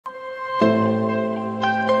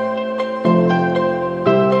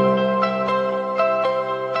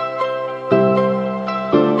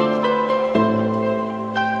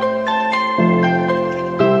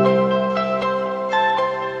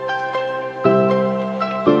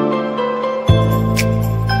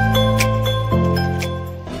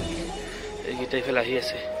এইফালে আহি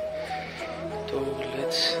আছে তো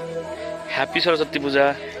লেটস হ্যাপি সৰস্বতী পূজা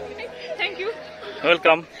থ্যাংক ইউ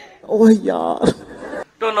ওয়েলকাম ও ইয়াৰ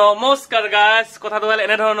তো নমস্কাৰ গাইজ কথাটো হ'ল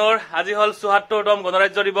এনেধৰণৰ আজি হ'ল ৭৪তম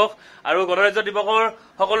গণৰাজ্য দিৱস আৰু গণৰাজ্য দিৱসৰ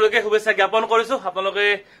সকলোকে শুভেচ্ছা জ্ঞাপন কৰিছো আপোনালোকে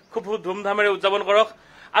খুব ধুমধামেৰে উদযাপন কৰক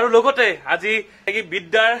আৰু লগতে আজি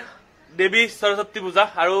বিদ্যাৰ দেৱী সৰস্বতী পূজা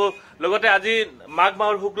আৰু লগতে আজি মাঘ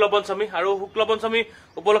মাহৰ শুক্ল পঞ্চমী আৰু শুক্ল পঞ্চমী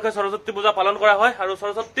উপলক্ষে সৰস্বতী পূজা পালন কৰা হয় আৰু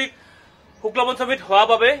সৰস্বতীক শুক্ল পঞ্চমীত হোৱা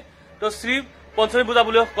বাবে তো শ্ৰী পঞ্চমী পূজা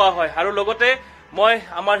বুলিও কোৱা হয় আৰু লগতে মই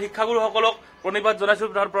আমাৰ শিক্ষাগুৰুসকলক প্ৰণিপাত জনাইছো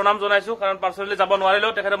প্ৰণাম জনাইছো কাৰণ পাৰ্চনেলি যাব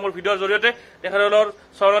নোৱাৰিলেও তেখেতে মোৰ ভিডিঅ'ৰ জৰিয়তে তেখেতৰ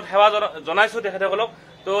চৰণত সেৱা জনাইছো তেখেতসকলক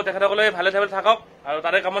তো তেখেতসকলে ভালে থাকক আৰু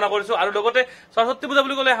তাৰে কামনা কৰিছো আৰু লগতে সৰস্বতী পূজা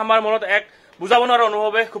বুলি ক'লে আমাৰ মনত এক বুজাব নোৱাৰা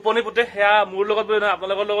অনুভৱে খুপনি পুতে সেয়া মোৰ লগত বুলি নহয়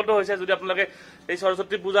আপোনালোকৰ লগতো হৈছে যদি আপোনালোকে এই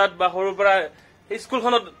সৰস্বতী পূজাত বা সৰুৰ পৰা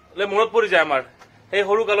স্কুলখনত মনত পৰি যায় আমাৰ সেই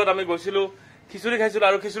সৰু কালত আমি গৈছিলো খিচুৰি খাইছিলো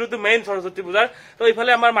আৰু খিচুৰিটো মেইন সৰস্বতী পূজাৰ তো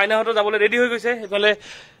ইফালে আমাৰ মাইনাহঁতো যাবলৈ ৰেডি হৈ গৈছে ইফালে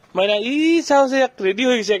মাইনা চাও যে ৰেডি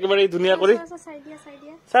হৈ গৈছে একেবাৰে ধুনীয়া কৰি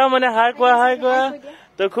চাও মানে হাই কোৱা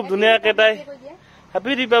তো খুব ধুনীয়াকে তাই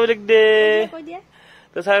হেপী ৰিপাব্লিক ডে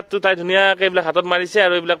তো চাই তাই ধুনীয়াকে এইবিলাক হাতত মাৰিছে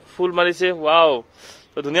আৰু এইবিলাক ফুল মাৰিছে ৱাও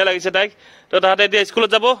তো ধুনীয়া লাগিছে তাইক তো তাহাঁতে এতিয়া স্কুলত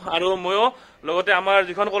যাব আৰু ময়ো লগতে আমাৰ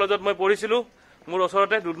যিখন কলেজত মই পঢ়িছিলো মোৰ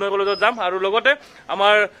ওচৰতে দুধনৈ কলেজত যাম আৰু লগতে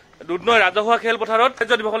আমাৰ দুধনৈ ৰাজহুৱা খেলপথাৰত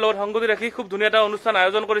ৰাজ্য দিৱসৰ লগত সংগতি ৰাখি খুব ধুনীয়া এটা অনুষ্ঠান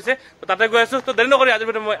আয়োজন কৰিছে তাতে গৈ আছো তো দেৰি নকৰি আজিৰ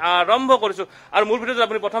ভিডিঅ মই আৰম্ভ কৰিছো আৰু মোৰ ভিডিঅ'টো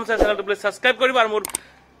আপুনি প্ৰথম চাই চেনেলটো প্লিজ ছাবস্ক্ৰাইব কৰিব আৰু মোৰ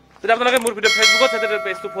যদি আপোনালোকে মোৰ ভিডিঅ' ফেচবুকত চাই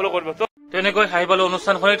পেজটো ফ'ল' কৰিব তো তেনেকৈ আহি পালো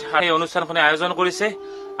অনুষ্ঠানখনিত এই অনুষ্ঠানখনে আয়োজন কৰিছে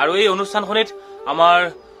আৰু এই অনুষ্ঠানখনিত আমাৰ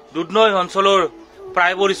দুধনৈ অঞ্চলৰ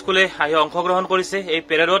প্ৰায়বোৰ স্কুলে আহি অংশগ্ৰহণ কৰিছে এই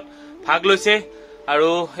পেৰেডত ভাগ লৈছে আৰু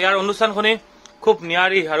ইয়াৰ অনুষ্ঠানখনি খুব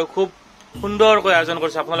নিয়াৰী আৰু খুব সুন্দৰকৈ আয়োজন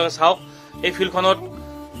কৰিছে আপোনালোকে চাওক এই ফিল্ডখনত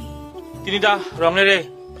 3টা ৰঙেৰে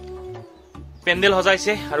পেণ্ডেল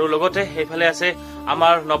সজাইছে আৰু লগতে এইফালে আছে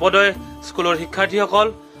আমাৰ নৱোদয় স্কুলৰ শিক্ষাৰ্থীসকল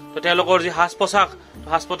তো তেওঁলোকৰ যি সাজ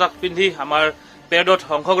পোছাক পিন্ধি আমাৰ পেৰেডত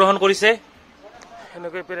অংশগ্ৰহণ কৰিছে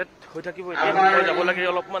এনেকৈ পেৰেড হৈ থাকিব এতিয়া যাব লাগে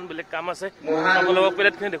অলপমান বেলেগ কাম আছে আপোনালোকক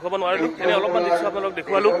পেৰেডখিনি দেখুৱাব নোৱাৰিলো এনে অলপমান দেখুৱাই আপোনালোকক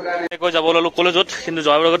দেখুৱালো এনেকৈ যাব ওলালো কলেজত কিন্তু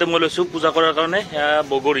যোৱাৰ লগতে মই লৈছো পূজা কৰাৰ কাৰণে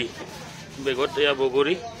বগৰী বেগত এয়া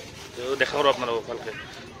বগৰী দেখাব আপোনালোকক ভালকে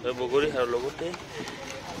বগৰী আৰু লগতে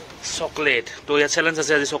চকলেট তো ইয়াত চেলেঞ্জ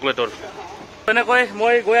আছে আজি চকলেটৰ তেনেকৈ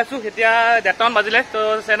মই গৈ আছো এতিয়া 1:30 বাজিলে তো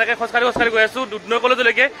এনেকৈ খোজকাঢ়ি গৈ আছো দুধনৈ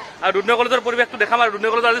কলেজলৈকে আৰু দুধনৈ কলেজৰ পৰিৱেশটো দেখাম আৰু দুধনৈ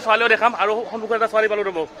কলেজৰ আজি ছোৱালীও দেখাম আৰু সন্মুখত এটা ছোৱালী পালো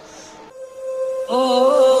ৰ'ব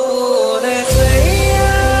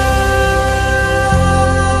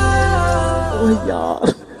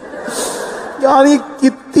यार ये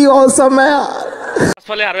कितनी औसम है यार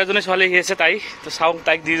পাছফালে আৰু এজনী ছোৱালী আহি আছে তাই তো চাওক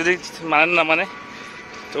তাইক দি যদি মানে নামানে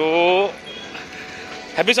তো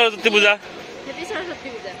হেপী সৰস্বতী পূজা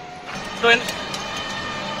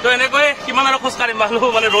তো এনেকৈ কিমান আৰু খোজ কাঢ়িম ভালো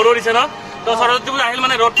মানে ৰ'দ দিছে ন তো সৰস্বতী পূজা আহিল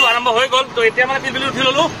মানে ৰ'দটো আৰম্ভ হৈ গ'ল তো এতিয়া মানে পিলপিলি উঠি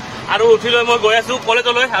ললো আৰু উঠি লৈ মই গৈ আছো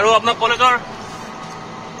কলেজলৈ আৰু আপোনাৰ কলেজৰ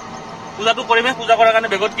পূজাটো কৰিমে পূজা কৰাৰ কাৰণে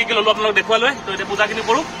বেগত কি ললো আপোনালোক দেখুৱালৈ তো এতিয়া পূজাখিনি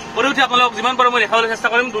কৰি উঠি আপোনালোক যিমান পাৰো মই দেখাবলৈ চেষ্টা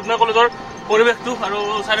কৰিম দুধনৈ কলেজৰ পৰিৱেশটো আৰু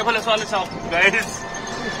চাৰিওফালে ছোৱালী চাওক গাইজ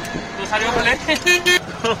তো চাৰিওফালে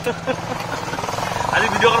আজি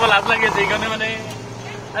ভিডিঅ' কৰিব লাজ লাগি আছে সেইকাৰণে মানে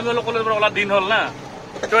আমি অলপ কলেজৰ পৰা অলপ দিন হ'ল না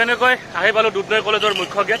তো এনেকৈ আহি পালো দুধনৈ কলেজৰ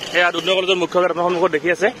মুখ্য গেট সেয়া দুধনৈ কলেজৰ মুখ্য গেট আপোনাৰ সন্মুখত দেখি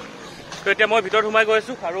আছে তো এতিয়া মই ভিতৰত সোমাই গৈ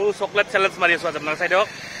আছো আৰু চকলেট চেলেঞ্জ মাৰি আছো আপোনাৰ চাই দিয়ক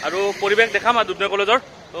আৰু পৰিৱেশ দেখাম আৰু দুধনৈ কলেজৰ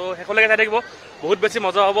তো শেষলৈকে চাই থাকিব বহুত বেছি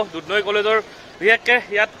মজা হ'ব দুধনৈ কলেজৰ বিশেষকৈ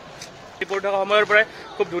ইয়াত পঢ়ি থকা সময়ৰ পৰাই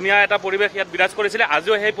খুব ধুনীয়া এটা পৰিৱেশ ইয়াত বিৰাজ কৰিছিলে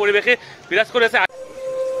আজিও সেই পৰিৱেশে বিৰাজ কৰি আছে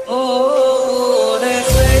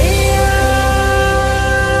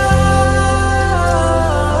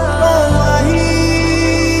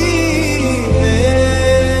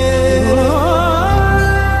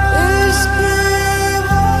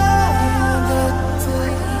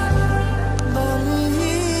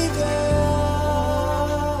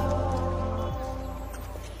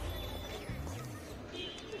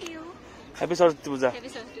हैप्पी सरस्वती पूजा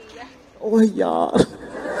ओ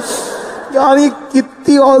यार ये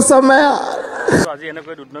कितनी औसम है यार আজি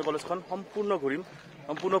এনেকৈ দুধনৈ কলেজখন সম্পূৰ্ণ ঘূৰিম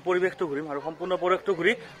সম্পূৰ্ণ পৰিৱেশটো ঘূৰিম আৰু সম্পূৰ্ণ পৰিৱেশটো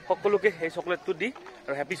ঘূৰি সকলোকে এই চকলেটটো দি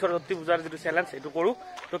আৰু হেপী সৰস্বতী পূজাৰ যিটো চেলেঞ্জ এইটো কৰোঁ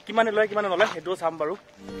তো কিমানে লয় কিমানে নলয় সেইটোও চাম বাৰু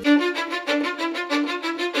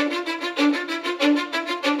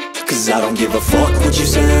Cause I don't give a fuck what you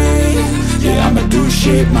say. Yeah, I'ma do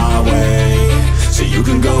shit my way. So you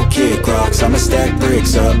can go kick rocks, I'ma stack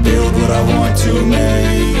bricks up, build what I want to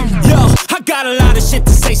make. Yo, I got a lot of shit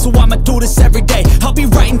to say, so I'ma do this every day. I'll be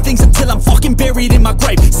writing things until I'm fucking buried in my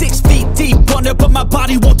grave. 6 feet deep under, but my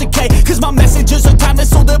body won't decay. Cause my messages are timeless,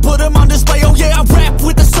 so they'll put them on display. Oh yeah, I rap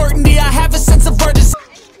with a certainty, I have a sense of urgency.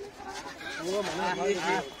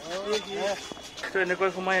 তো এনেকৈ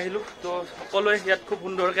সোমাই আহিলোঁ তো সকলোৱে ইয়াত খুব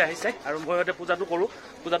সুন্দৰকৈ আহিছে আৰু মই ইয়াতে পূজাটো কৰোঁ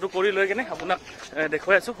পূজাটো কৰি লৈ কিনে আপোনাক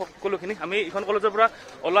দেখুৱাই আছোঁ সকলোখিনি আমি এইখন কলেজৰ পৰা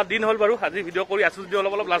অলপ দিন হ'ল বাৰু আজি ভিডিঅ' কৰি আছোঁ যদিও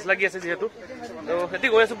অলপ লাজ লাগি আছে যিহেতু তো সেটি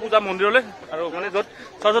গৈ আছোঁ পূজা মন্দিৰলৈ আৰু মানে য'ত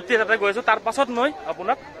সৰস্বতী তাতে গৈ আছোঁ তাৰ পাছত মই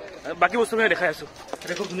আপোনাক বাকী বস্তুখিনি দেখাই আছোঁ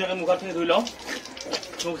এতিয়া খুব ধুনীয়াকৈ মুখাখিনি ধুই লওঁ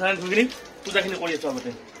মুখাখিনি ধুই কিনি পূজাখিনি কৰি আছোঁ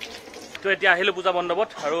আগতে তো এতিয়া আহিলোঁ পূজা মণ্ডপত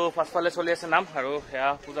আৰু পাছফালে চলি আছে নাম আৰু সেয়া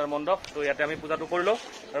পূজাৰ মণ্ডপ তো ইয়াতে আমি পূজাটো কৰি লওঁ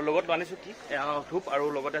আৰু লগত আনিছোঁ কি ধূপ আৰু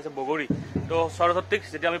লগতে আছে বগৰী তো সৰস্বতীক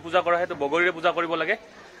যেতিয়া আমি পূজা কৰা হয় তো বগৰীৰে পূজা কৰিব লাগে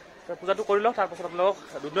তো পূজাটো কৰি লওঁ তাৰপাছত আপোনালোকক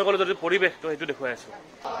দুধনৈ কলেজৰ যি পৰিৱেশ তো সেইটো দেখুৱাই আছোঁ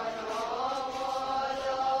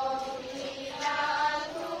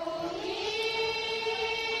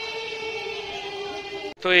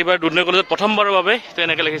তো এইবাৰ দুধনৈ কলেজত প্ৰথমবাৰৰ বাবে তো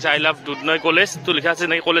এনেকৈ লিখিছে আই লাভ দুধনৈ কলেজ তো লিখা আছে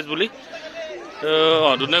এনেকৈ কলেজ বুলি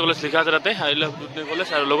দুধনৈ কলেজ লিখা আছে তাতে আই লাভ দুধনৈ কলেজ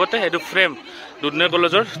আৰু লগতে এইটো ফ্ৰেম দুধনৈ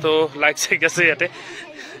কলেজৰ তো লাইক চাইক আছে ইয়াতে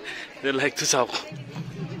লাইকটো চাওক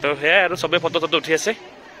তো সেয়াই আৰু চবেই ফটো চটো উঠি আছে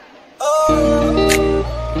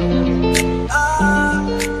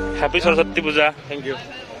হেপী সৰস্বতী পূজা থেংক ইউ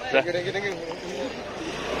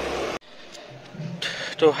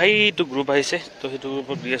তো সেইটো গ্ৰুপ আহিছে তো সেইটো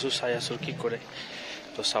গ্ৰুপত দি আছোঁ চাই আছোঁ কি কৰে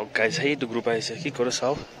তো চাওক গাইজ সেইটো গ্ৰুপ আহিছে কি কৰে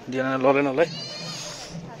চাওক দিয়া নলয় নলয়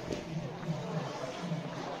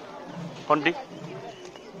ভণ্টি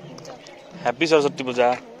হেপী সৰস্বতী পূজা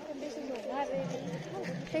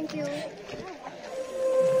Thank you.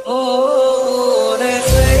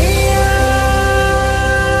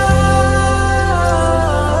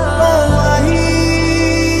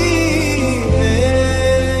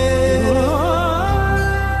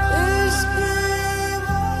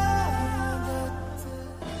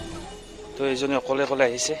 তো এইজনী অকলে অকলে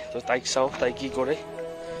আহিছে তো তাইক চাওঁ তাই কি কৰে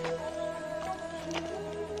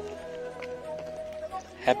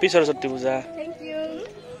হেপী সৰস্বতী পূজা Thank you.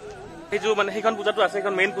 সেইটো মানে সেইখন পূজাটো আছে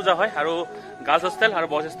সেইখন মেইন পূজা হয় আৰু গাৰ্লছ হোষ্টেল আৰু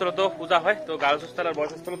বয়জ হোষ্টেলতো পূজা হয় তো গাৰ্লছ হোষ্টেল আৰু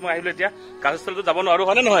বয়জ হোষ্টেলত মই আহিলোঁ এতিয়া গাৰ্লছ হোষ্টেলতো যাব নোৱাৰোঁ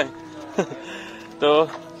হয়নে নহয় তো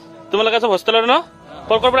তোমালোকে চব হোষ্টেলৰ ন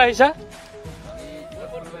ক'ৰ পৰা আহিছা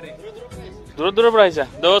দূৰৰ পৰা আহিছা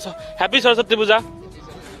তো হেপী সৰস্বতী পূজা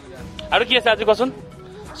আৰু কি আছে আজি কোৱাচোন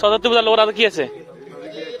সৰস্বতী পূজাৰ লগত আৰু কি আছে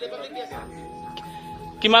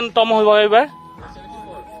কিমান টম হ'ব এইবাৰ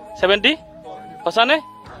 70 সঁচানে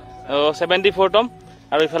 74 টম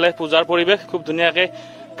আৰু ইফালে পূজাৰ পৰিৱেশ খুব ধুনীয়াকৈ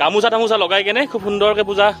গামোচা তামোচা লগাই কেনে খুব সুন্দৰকৈ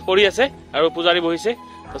পূজা কৰি আছে আৰু পূজাৰী বহিছে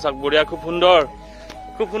তো চাওক বঢ়িয়া খুব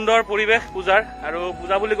সুন্দৰ পৰিৱেশ পূজাৰ আৰু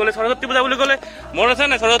পূজা বুলি ক'লে সৰস্বতী পূজা বুলি ক'লে মোৰ আছে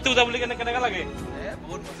নাই সৰস্বতী পূজা বুলি কেনে কেনেকুৱা লাগে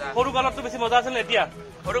সৰু কালততো বেছি মজা আছিল এতিয়া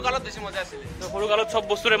সৰু কালত বেছি মজা আছিল সৰু কালত চব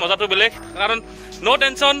বস্তুৰে মজাটো বেলেগ কাৰণ ন'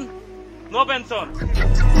 টেনশ্যন ন' পেঞ্চন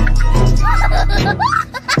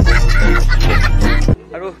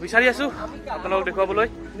আৰু বিচাৰি আছোঁ আপোনালোকক দেখুৱাবলৈ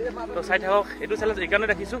তো চাই থাকক এইটো চেলেঞ্জ এইকাৰণে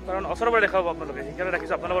ৰাখিছোঁ কাৰণ ওচৰৰ পৰা দেখাব আপোনালোকে সেইকাৰণে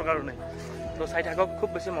ৰাখিছোঁ আপোনালোকৰ কাৰণে তো চাই থাকক খুব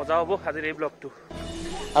বেছি মজা হ'ব আজিৰ এই ব্লগটো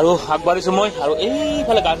আৰু আগবাঢ়িছোঁ মই আৰু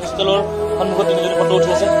এইফালে গাৰ্লছ হোষ্টেলৰ সন্মুখত তিনিজনী ফটো উঠি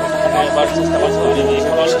আছে এবাৰ চেষ্টা কৰিছোঁ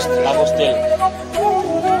গাৰ্লছ হোষ্টেল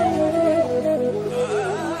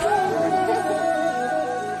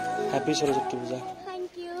হেপী সৰস্বতী পূজা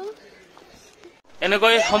Thank you.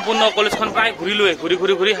 এনেকৈ সম্পূৰ্ণ কলেজখন প্ৰায় ঘূৰিলোৱে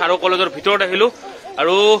ঘূৰি আৰু কলেজৰ ভিতৰত আহিলোঁ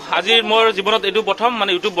আৰু আজি মোৰ জীৱনত এইটো প্ৰথম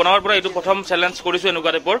মানে ইউটিউব বনোৱাৰ পৰা এইটো প্ৰথম চেলেঞ্জ কৰিছোঁ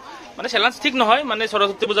এনেকুৱা টাইপৰ মানে চেলেঞ্জ ঠিক নহয় মানে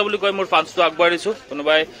সৰস্বতী পূজা বুলি কৈ মোৰ ফান্সটো আগবঢ়াইছোঁ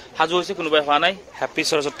কোনোবাই সাজু হৈছে কোনোবাই হোৱা নাই হেপী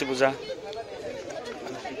সৰস্বতী পূজা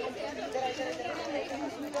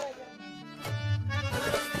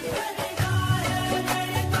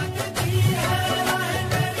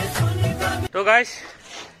তো গাইজ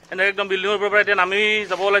এনেকৈ একদম বিল্ডিঙৰ পৰা এতিয়া নামি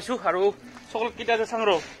যাব ওলাইছোঁ আৰু চকলেটকেইটা আছে চাং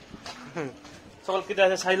ৰ চকলেটকেইটা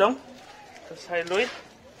আছে চাই লওঁ চাই লৈ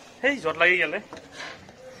সেই জত লাগি গ'লে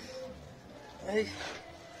এই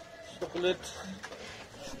চকলেট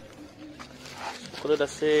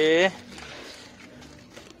আছে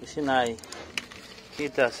বেছি নাই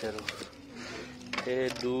কেইটা আছে আৰু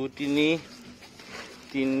 2 3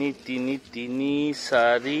 4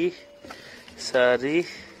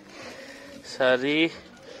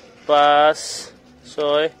 5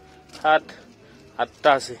 6 7 8টা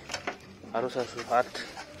আছে আৰু চাইছোঁ 8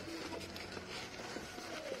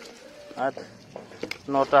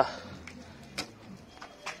 9টা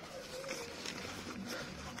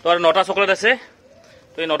তো আৰু 9টা চকলেট আছে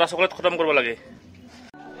তো এই 9টা চকলেট খতম কৰিব লাগে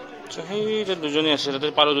সেইটো দুজনী আছে তাতে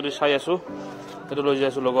পাৰোঁ যদি চাই আছোঁ সেইটো লৈ যাই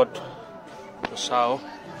আছোঁ লগত চাওঁ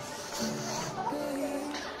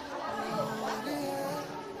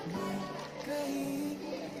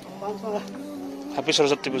হেপী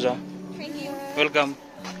সৰস্বতী পূজা ৱেলকাম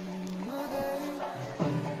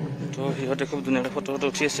তো সিহঁতে খুব ধুনীয়াকৈ ফটো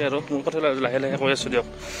উঠি আছে আৰু মোৰ কথা লাহে লাহে কৈ আছোঁ দিয়ক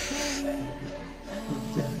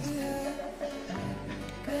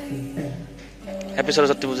হেপী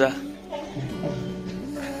সৰস্বতী পূজা।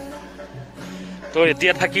 তো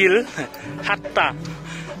এতিয়া থাকিল 7টা,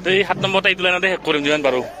 তো এই 7 নম্বৰটা এইটো লাইনতে শেষ কৰিম যিমান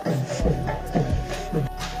পাৰোঁ।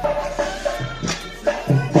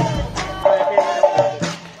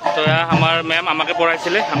 তো আমাৰ মেম আমাকে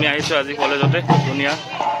পঢ়াইছিলে, আমি আহিছোঁ আজি কলেজতে। ধুনীয়া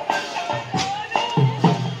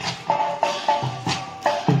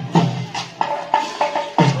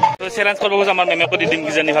তো চেলেঞ্জ কৰিব গৈছোঁ, আমাৰ মেমকো দি দিম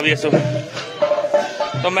কিজানি ভাবি আছোঁ।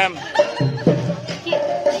 তো মেম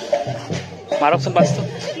মাৰকচোন পাঁচটো।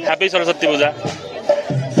 হেপী সৰস্বতী পূজা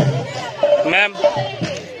মেম,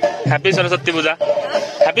 হেপী সৰস্বতী পূজা,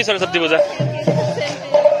 হেপী সৰস্বতী পূজা।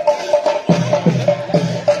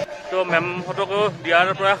 তো মেমহঁতকো দিয়াৰ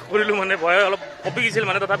পৰা কৰিলোঁ, মানে ভয় অলপ কপি গৈছিল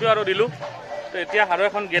মানে, তথাপিও আৰু দিলোঁ। তো এতিয়া আৰু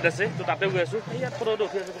এখন গেট আছে, তো তাতে গৈ আছোঁ। ইয়াত ফটোটো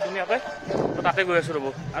উঠি আছোঁ ধুনীয়াকৈ, তো তাতে গৈ আছোঁ ৰ'ব।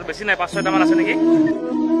 আৰু বেছি নাই, 5-6টামান আছে নেকি।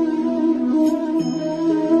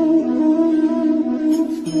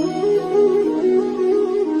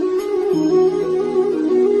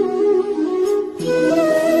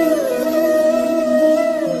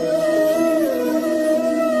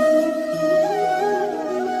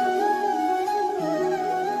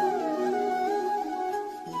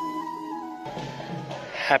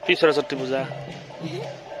 Happy Saraswati Puja.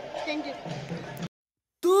 Thank you.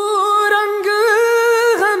 तू रंग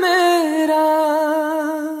है मेरा।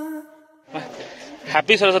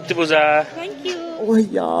 Happy Saraswati Puja. Thank you. ओह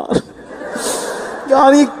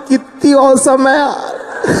यार ये कितनी औसम है यार।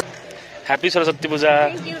 Happy Saraswati Puja.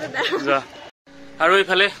 Thank you दादा। আৰু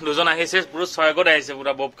ইফালে দুজন আহিছে, পুরো 6 আগত আহিছে,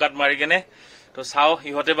 পুরা বব কাট মারি কেনে। তো চাও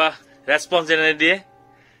ইহতে বা রেসপন্স জেনে দিয়ে।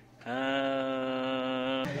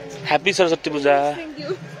 Happy Saraswati Puja. Thank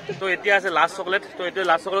you. তো এতিয়া আছে লাষ্ট চকলেট, তো এইটো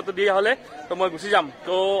লাষ্ট চকলেটটো দিয়া হলে তো মই গুচি যাম।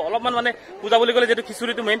 তো অলপমান মানে পূজা বুলি ক'লে যেটো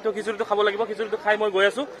খিচুৰিটো মেইন, তো খিচুৰিটো খাব লাগিব। খিচুৰিটো খাই মই গৈ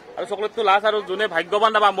আছো, আৰু চকলেটটো লাষ্ট, আৰু যোনে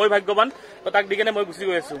ভাগ্যৱান বা মই ভাগ্যৱান, তো তাক দি কেনে মই গুচি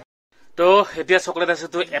গৈ আছো। তো এতিয়া চকলেট আছে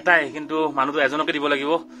তো এটাই, কিন্তু মানুহটো এজনকে দিব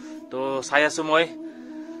লাগিব। তো চাই আছো মই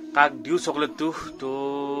কাক দিও চকলেটটো। তো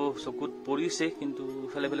চকুত পৰিছে, কিন্তু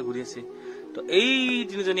ফেলে ফেলে ঘূৰি আছে। তো এই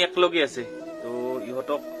তিনিজনী একেলগে আছে, তো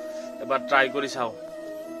ইহঁতক এবাৰ ট্ৰাই কৰি চাওঁ।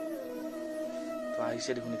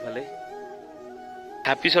 আহিছে দেখোন ইফালে।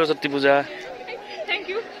 Happy Saraswati Puja. Thank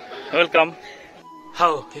you. Welcome.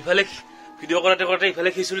 হাও ইফালে ভিডিঅ' কৰাতে কৰাতে ইফালে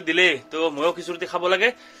খিচুৰি দিলে, তো ময়ো খিচুৰিটি খাব লাগে।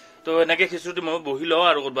 তো এনেকে খিচুৰিটি মই বহি লওঁ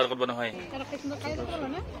আৰু ক'ৰবাৰ ক'ৰবাৰ নহয়।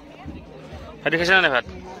 ভাত খাইছে নাই? ভাত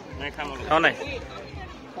খাওঁ নাই।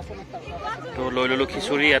 তো লৈ ললো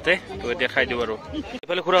খিচুৰি ইয়াতে, তো এতিয়া খাই দিওঁ আৰু।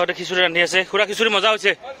 ইফালে খুৰাহঁতে খিচুৰি ৰান্ধি আছে। খুৰা খিচুৰি মজা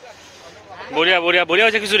হৈছে, বঢ়িয়া বঢ়িয়া বঢ়িয়া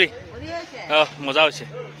হৈছে খিচুৰি। মজা হৈছে।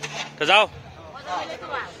 তো যাওঁ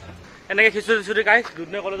এনেকে খিচুৰি খিচুৰি খাই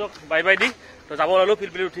দুধনৈ কলেজক বাই বাই দি তো যাব ললো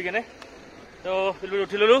ফিল্ডপিলিত উঠি কেনে। তো ফিল্ডপিলিত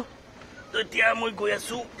উঠি ললো, তো এতিয়া মই গৈ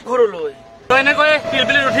আছো ঘৰলৈ। তো এনেকৈ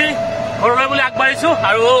ফিল্ডপিলিত উঠি ঘৰলৈ বুলি আগবাঢ়িছো।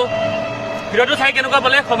 আৰু ভিডিঅ'টো চাই কেনেকুৱা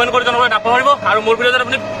পালে কমেণ্ট কৰি জনাবলৈ নাপাহৰিব। আৰু মোৰ ভিডিঅ' যদি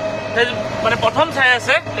আপুনি মানে প্ৰথম চাই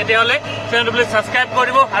আছে, তেতিয়াহ'লে চেনেলটো প্লিজ ছাবস্ক্ৰাইব কৰি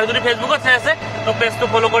দিব। আৰু যদি ফেচবুকত চাই আছে, তো পেজটো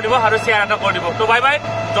ফ'ল' কৰি দিব আৰু শ্বেয়াৰ এটা কৰি দিব। তো বাই বাই,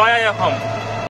 জয় আই অসম।